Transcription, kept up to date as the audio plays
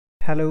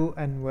Hello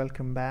and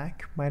welcome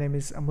back. My name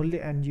is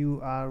Amulya and you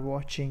are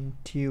watching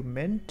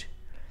TubeMint.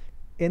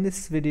 In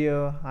this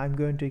video, I'm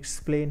going to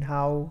explain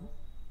how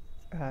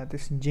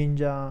this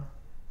Jinja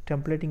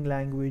templating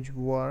language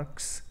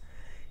works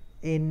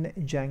in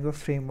Django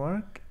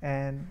framework,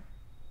 and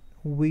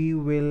we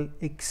will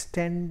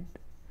extend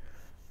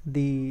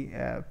the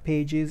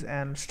pages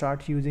and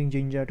start using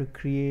Jinja to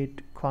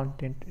create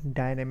content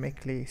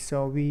dynamically.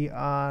 So we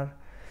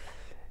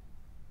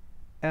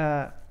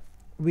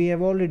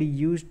have already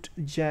used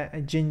Jinja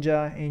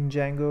in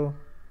Django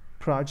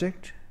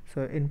project.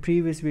 So in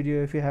previous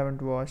video, if you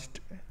haven't watched,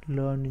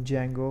 learn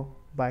Django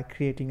by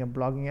creating a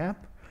blogging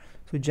app,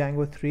 so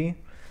Django 3.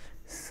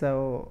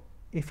 So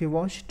if you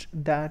watched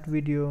that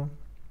video,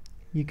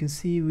 you can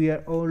see we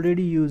are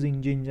already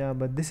using Jinja,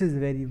 but this is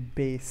very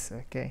base.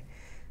 Okay,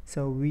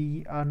 so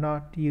we are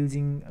not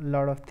using a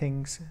lot of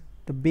things,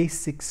 the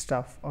basic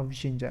stuff of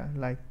Jinja,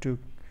 like to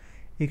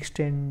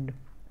extend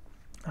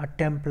a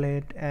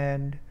template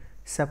and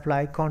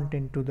supply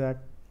content to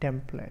that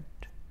template,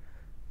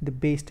 the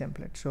base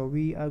template. So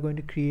we are going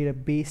to create a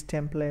base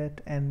template,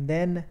 and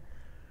then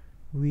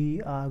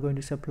we are going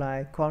to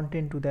supply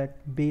content to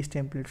that base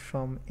template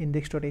from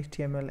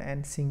index.html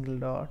and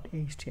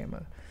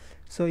single.html.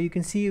 So you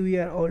can see we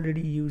are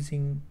already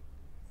using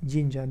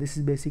Jinja. This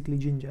is basically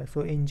Jinja.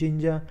 So in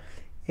Jinja,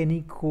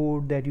 any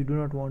code that you do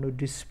not want to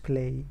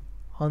display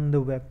on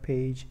the web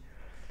page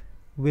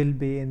will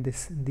be in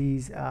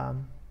these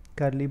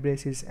curly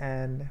braces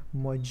and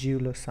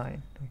modulo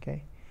sign.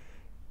 Okay,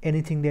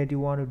 anything that you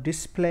want to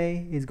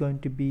display is going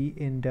to be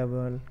in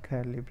double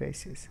curly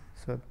braces.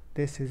 So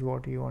this is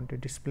what you want to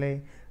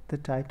display. The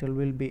title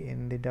will be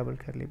in the double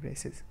curly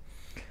braces.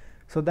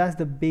 So that's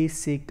the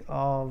basic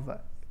of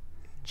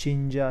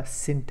Jinja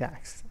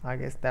syntax. I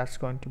guess that's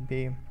going to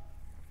be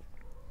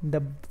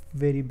the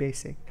very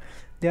basic.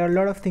 There are a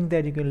lot of things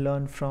that you can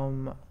learn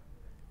from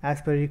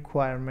as per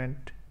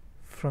requirement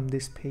from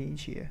this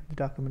page here, the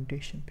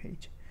documentation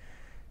page.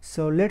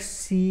 So let's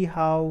see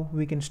how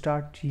we can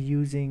start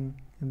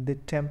using the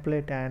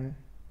template and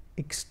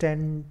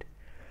extend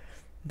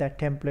that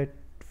template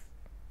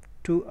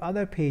to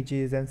other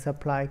pages and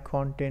supply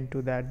content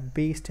to that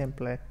base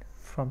template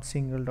from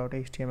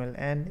single.html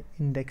and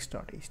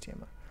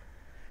index.html.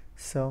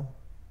 So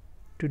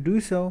to do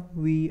so,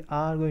 we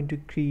are going to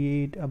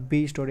create a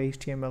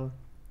base.html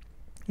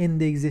in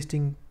the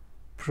existing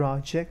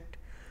project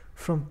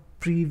from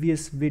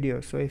previous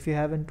video. So if you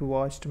haven't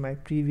watched my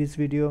previous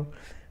video,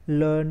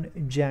 learn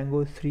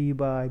Django 3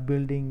 by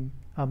building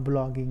a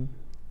blogging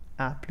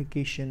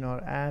application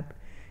or app,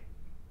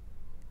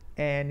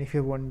 and if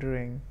you're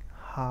wondering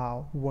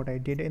what I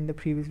did in the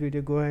previous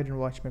video, go ahead and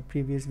watch my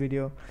previous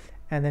video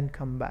and then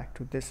come back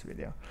to this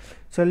video.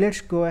 So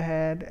let's go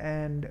ahead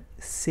and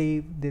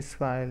save this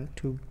file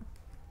to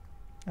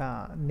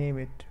name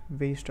it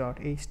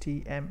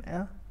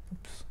base.html.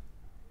 Oops.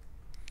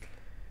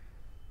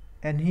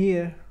 And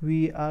here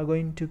we are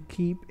going to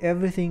keep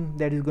everything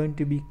that is going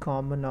to be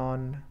common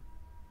on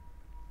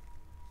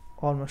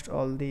almost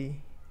all the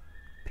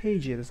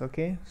pages.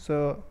 Okay,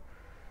 so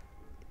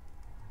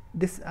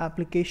this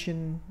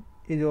application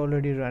is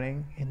already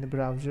running in the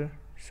browser.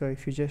 So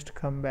if you just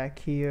come back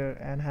here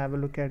and have a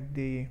look at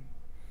the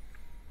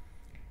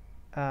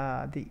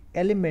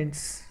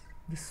elements,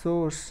 the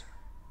source,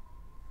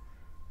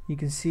 you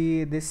can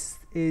see this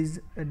is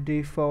a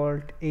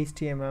default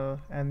HTML,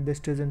 and this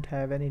doesn't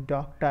have any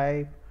doc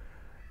type,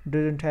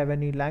 doesn't have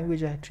any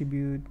language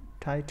attribute,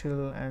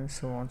 title, and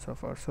so on and so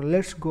forth. So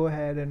let's go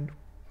ahead and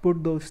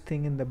put those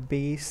things in the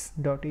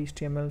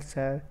base.html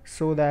cell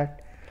so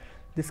that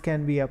this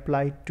can be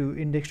applied to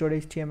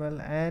index.html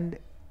and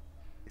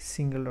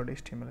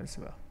single.html as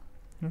well.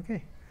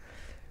 Okay,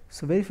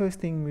 so very first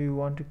thing, we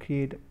want to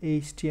create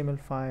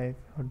HTML5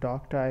 or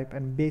doc type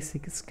and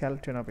basic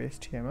skeleton of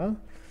HTML.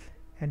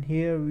 And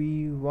here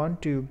we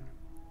want to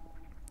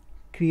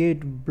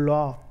create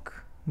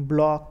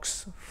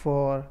blocks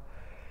for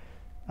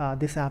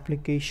this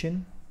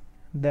application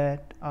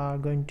that are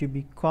going to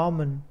be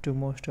common to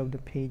most of the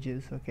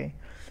pages. Okay,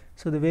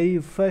 so the very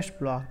first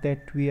block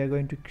that we are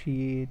going to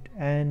create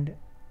and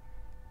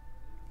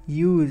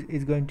use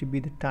is going to be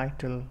the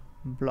title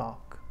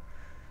block.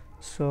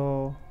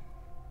 So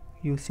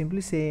you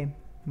simply say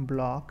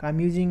block. I'm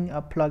using a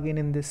plugin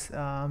in this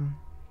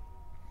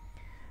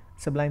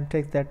Sublime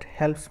Text that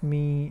helps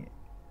me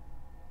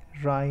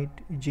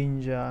write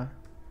Jinja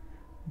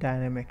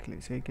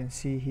dynamically. So you can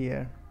see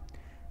here,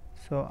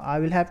 so I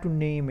will have to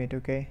name it.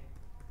 Okay,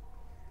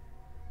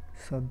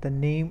 so the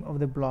name of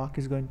the block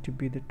is going to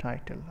be the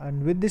title,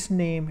 and with this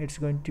name it's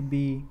going to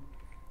be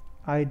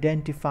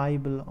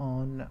identifiable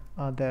on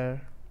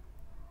other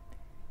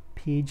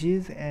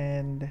pages,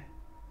 and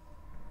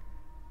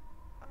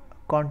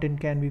content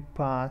can be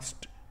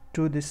passed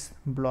to this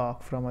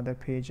block from other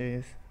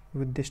pages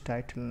with this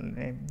title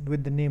name,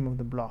 with the name of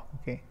the block.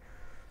 Okay,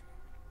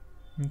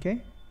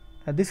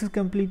 this is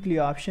completely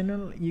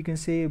optional. You can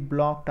say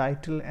block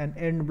title and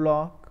end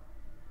block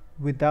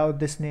without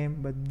this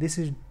name, but this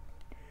is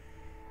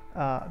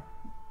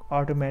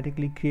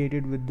automatically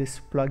created with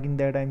this plugin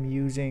that I'm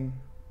using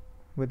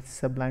with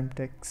Sublime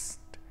Text,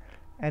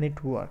 and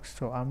it works,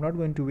 so I'm not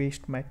going to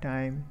waste my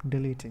time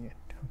deleting it.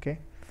 Okay,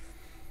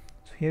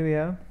 so here we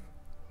are.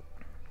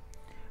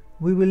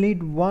 We will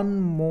need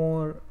one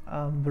more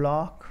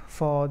block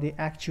for the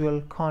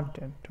actual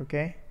content.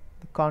 Okay,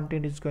 the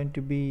content is going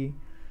to be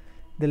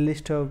the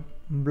list of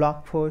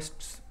blog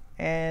posts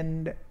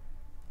and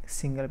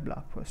single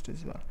blog post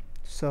as well.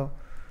 So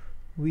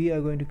we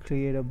are going to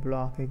create a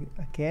block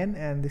again,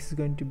 and this is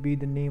going to be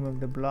the name of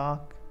the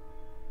block.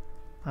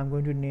 I'm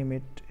going to name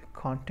it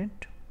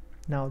content.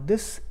 Now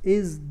this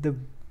is the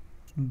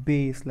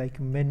base, like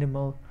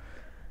minimal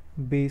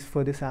base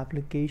for this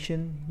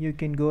application. You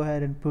can go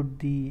ahead and put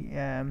the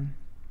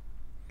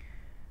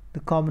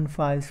common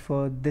files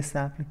for this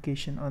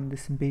application on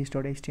this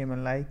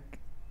base.html, like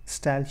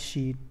style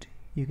sheet.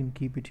 You can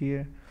keep it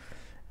here,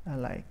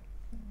 like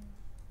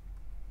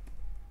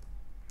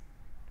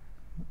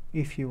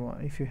if you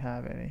want, if you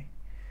have any,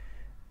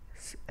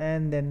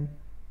 and then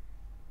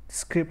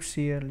scripts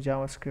here,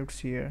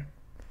 JavaScripts here.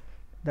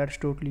 That's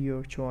totally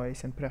your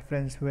choice and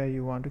preference where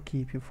you want to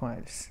keep your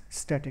files,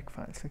 static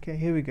files. Okay,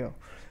 here we go.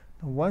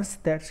 Once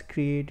that's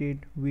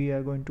created, we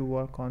are going to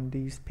work on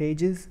these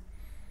pages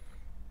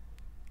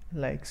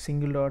like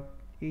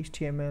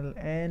single.html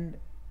and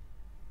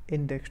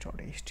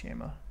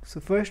index.html. So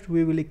first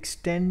we will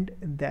extend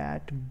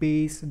that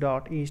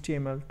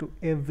base.html to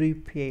every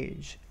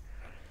page.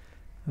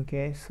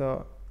 Okay,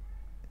 so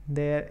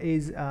there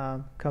is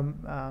a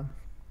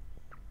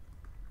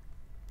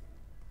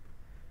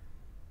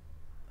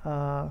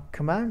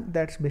command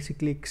that's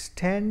basically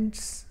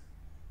extends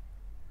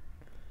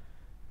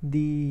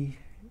any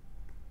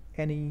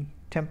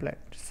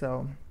template.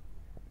 So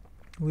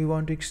we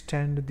want to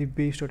extend the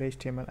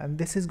base.html, and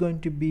this is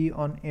going to be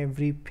on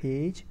every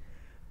page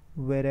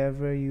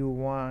wherever you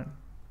want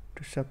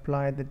to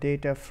supply the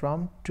data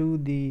from to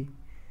the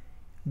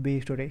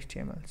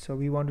base.html. So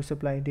we want to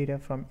supply data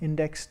from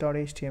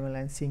index.html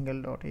and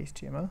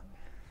single.html.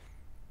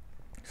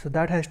 So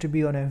that has to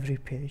be on every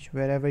page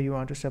wherever you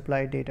want to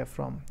supply data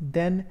from.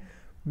 Then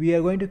we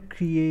are going to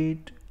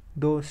create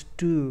those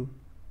two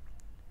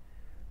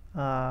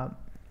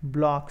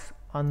blocks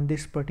on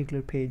this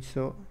particular page.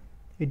 So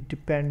it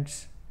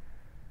depends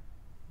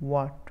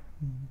what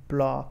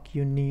block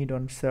you need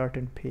on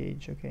certain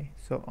page. Okay,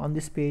 so on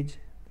this page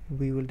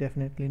we will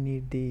definitely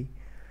need the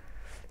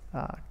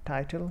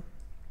title.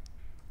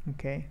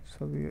 Okay,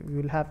 so we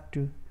will have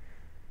to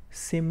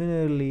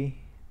similarly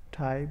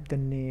type the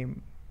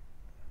name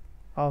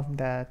of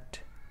that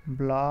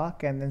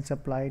block and then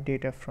supply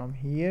data from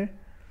here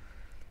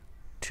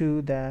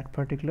to that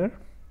particular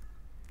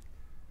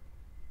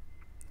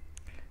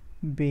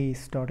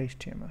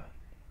base.html.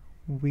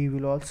 We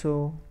will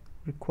also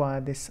require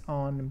this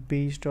on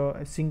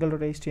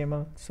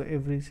single.html. So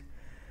every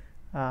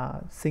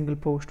single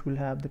post will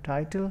have the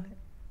title,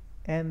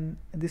 and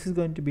this is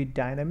going to be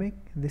dynamic.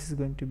 This is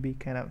going to be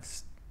kind of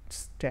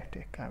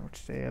static, I would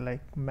say,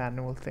 like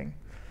manual thing.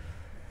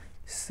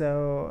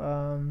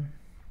 So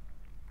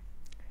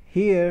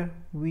here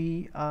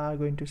we are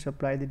going to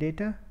supply the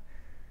data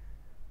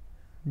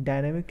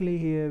dynamically.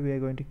 Here we are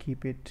going to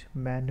keep it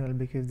manual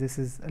because this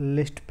is a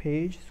list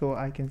page. So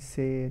I can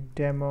say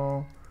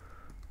demo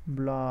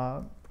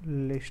blog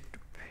list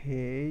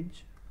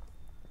page.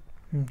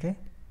 Okay,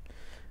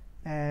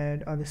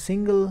 and on the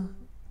single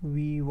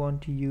we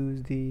want to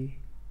use the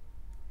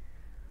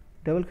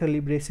double curly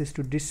braces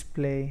to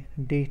display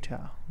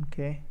data.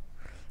 Okay,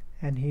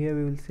 and here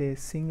we will say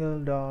single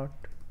dot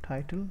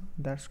title.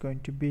 That's going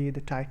to be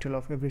the title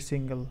of every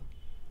single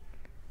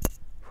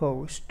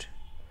post.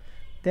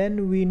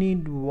 Then we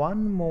need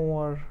one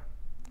more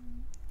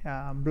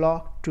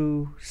block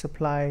to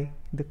supply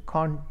the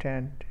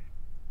content,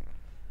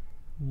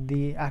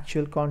 the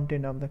actual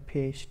content of the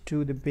page,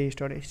 to the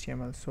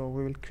base.html. So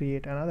we will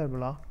create another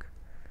block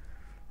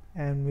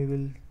and we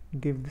will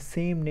give the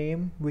same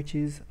name, which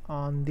is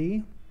on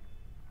the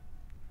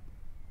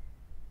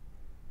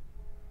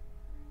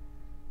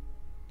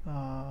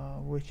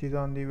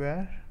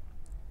where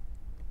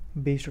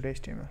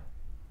base.html.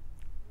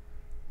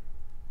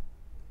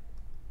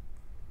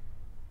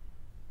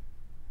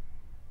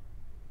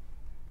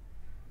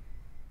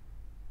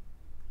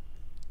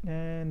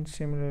 And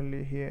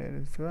similarly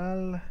here as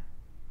well.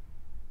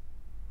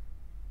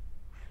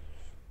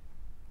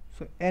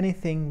 So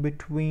anything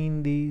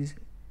between these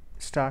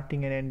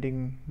starting and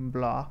ending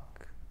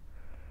block,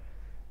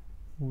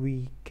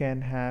 we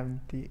can have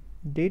the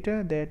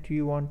data that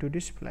you want to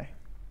display.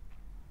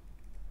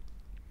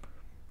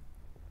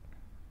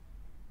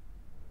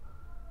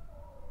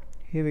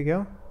 Here we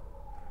go.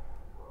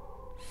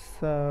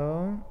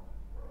 So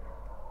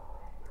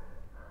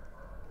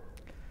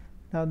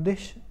now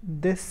this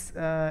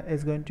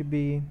is going to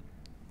be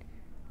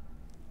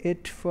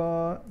it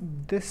for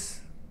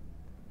this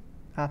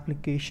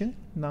application.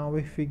 Now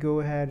if we go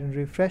ahead and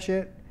refresh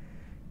it,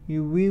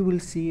 we will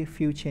see a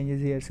few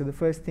changes here. So the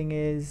first thing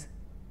is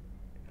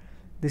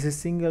this is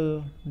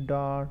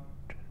single.html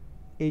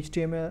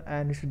HTML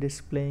and it's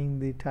displaying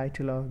the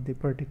title of the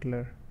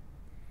particular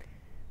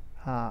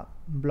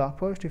blog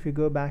post. If you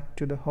go back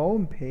to the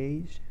home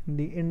page,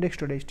 the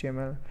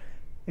index.html,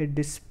 it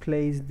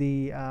displays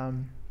the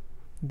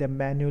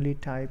manually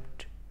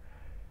typed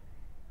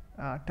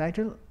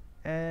title.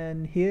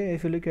 And here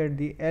if you look at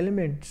the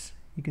elements,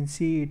 you can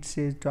see it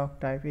says doc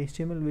type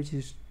HTML, which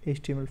is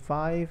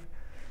HTML5.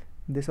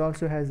 This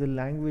also has the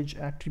language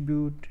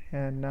attribute,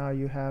 and now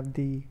you have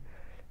the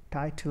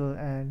title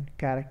and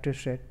character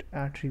set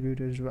attribute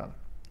as well.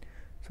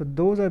 So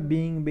those are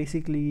being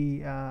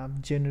basically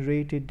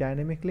generated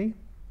dynamically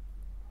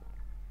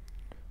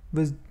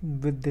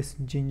with this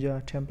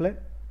Jinja template.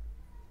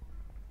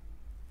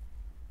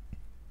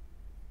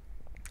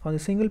 On the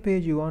single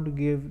page, you want to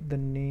give the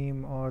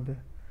name or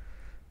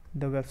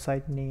the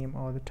website name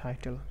or the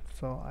title.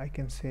 So I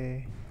can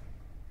say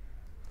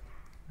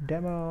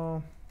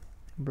demo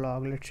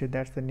blog, let's say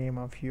that's the name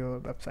of your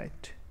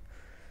website,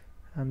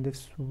 and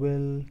this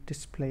will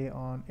display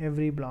on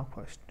every blog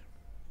post.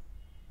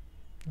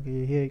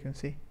 Okay, here you can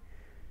see.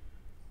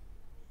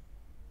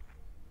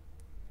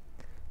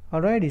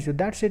 Alrighty, so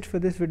that's it for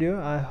this video.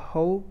 I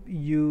hope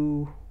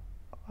you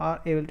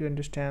are able to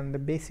understand the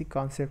basic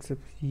concepts of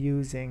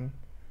using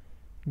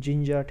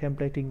Jinja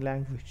templating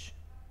language.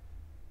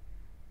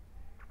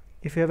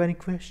 If you have any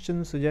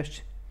questions, so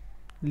just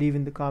leave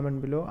in the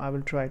comment below. I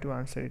will try to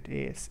answer it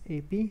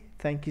ASAP.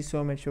 Thank you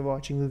so much for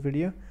watching this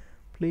video.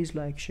 Please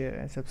like, share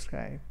and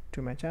subscribe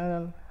to my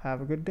channel.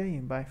 Have a good day.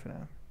 Bye for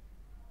now.